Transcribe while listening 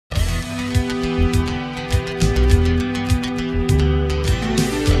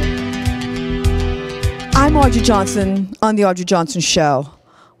Audrey Johnson on The Audrey Johnson Show.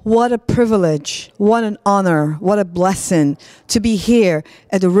 What a privilege, what an honor, what a blessing to be here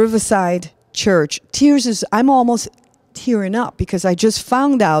at the Riverside Church. I'm almost tearing up because I just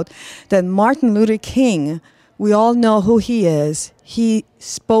found out that Martin Luther King, we all know who he is. He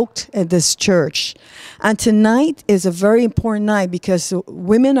spoke at this church. And tonight is a very important night because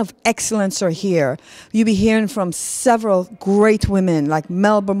women of excellence are here. You'll be hearing from several great women like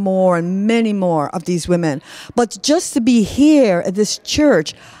Melba Moore and many more of these women. But just to be here at this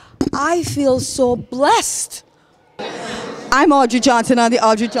church, I feel so blessed. I'm Audrey Johnson on The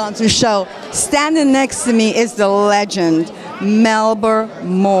Audrey Johnson Show. Standing next to me is the legend, Melba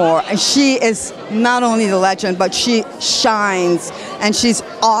Moore. And she is not only the legend, but she shines and she's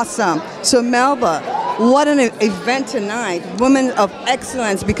awesome. So Melba, what an event tonight, Women of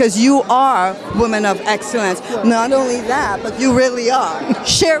Excellence, because you are Women of Excellence. Not only that, but you really are.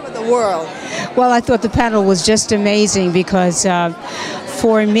 Share with the world. Well, I thought the panel was just amazing because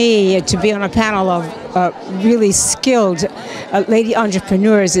for me to be on a panel of really skilled lady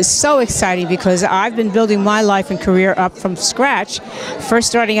entrepreneurs is so exciting because I've been building my life and career up from scratch, first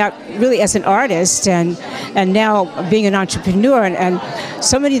starting out really as an artist and now being an entrepreneur. And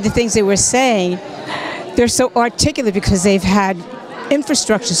so many of the things they were saying, they're so articulate because they've had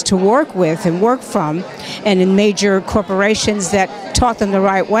infrastructures to work with and work from, and in major corporations that taught them the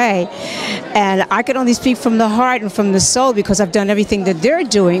right way. And I could only speak from the heart and from the soul because I've done everything that they're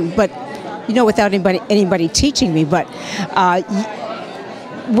doing, but you know, without anybody teaching me. But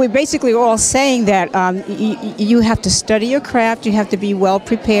we're basically all saying that you have to study your craft, you have to be well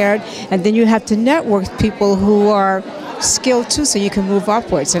prepared, and then you have to network with people who are skilled too, so you can move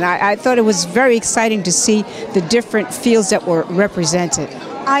upwards. And I thought it was very exciting to see the different fields that were represented.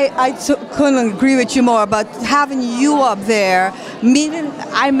 I couldn't agree with you more about having you up there.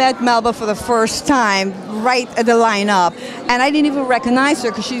 I met Melba for the first time right at the lineup, and I didn't even recognize her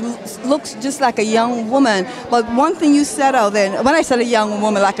because she looks just like a young woman. But one thing you said out there, when I said a young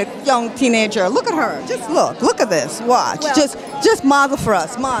woman, like a young teenager, look at her. Just look at this. Watch. Well, just model for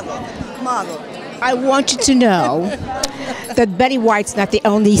us. Model. I want you to know that Betty White's not the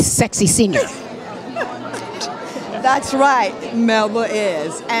only sexy senior. That's right, Melba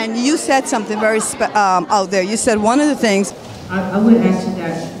is. And you said something very out there. You said one of the things. I would ask you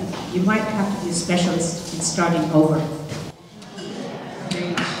that you might have to be a specialist in starting over.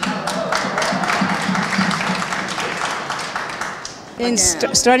 In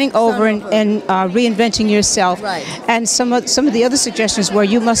starting over and reinventing yourself. Right. And some of the other suggestions were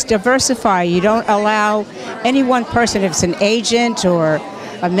you must diversify. You don't allow any one person, if it's an agent or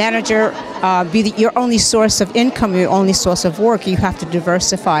a manager, be your only source of income, your only source of work. You have to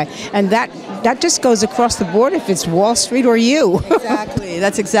diversify. And that just goes across the board if it's Wall Street or you. Exactly.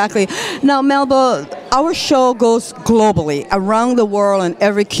 That's exactly. Now, Melba, our show goes globally, around the world and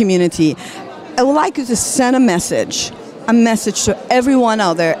every community. I would like you to send a message to everyone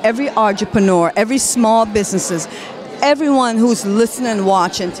out there, every entrepreneur, every small businesses, everyone who's listening and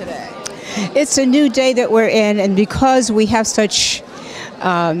watching today. It's a new day that we're in, and because we have such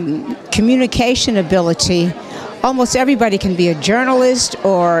communication ability, almost everybody can be a journalist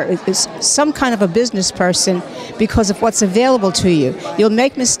or some kind of a business person because of what's available to you. You'll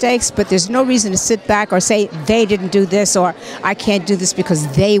make mistakes, but there's no reason to sit back or say, they didn't do this, or I can't do this because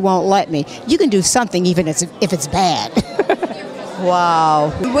they won't let me. You can do something even if it's bad.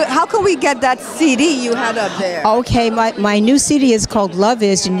 Wow. How can we get that CD you had up there? Okay, my new CD is called Love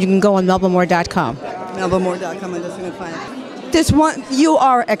Is, and you can go on melbamore.com. Melbamore.com, and that's going to find it. This one, you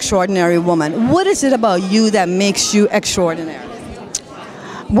are an extraordinary woman. What is it about you that makes you extraordinary?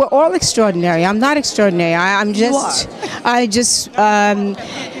 We're all extraordinary. I'm not extraordinary. I'm just. And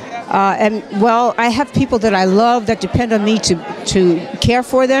well, I have people that I love that depend on me to care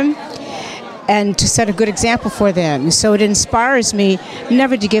for them and to set a good example for them. So it inspires me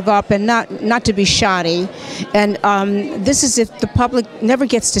never to give up and not to be shoddy. And this is if the public never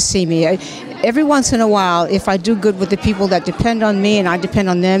gets to see me. Every once in a while, if I do good with the people that depend on me and I depend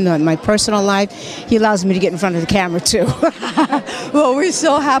on them in my personal life, he allows me to get in front of the camera too. Well, we're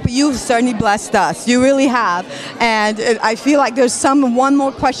so happy. You've certainly blessed us. You really have. And I feel like there's one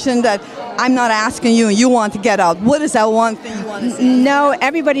more question that I'm not asking you and you want to get out. What is that one thing you want to say? No,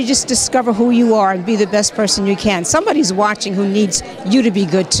 everybody just discover who you are and be the best person you can. Somebody's watching who needs you to be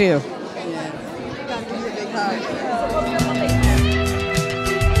good too.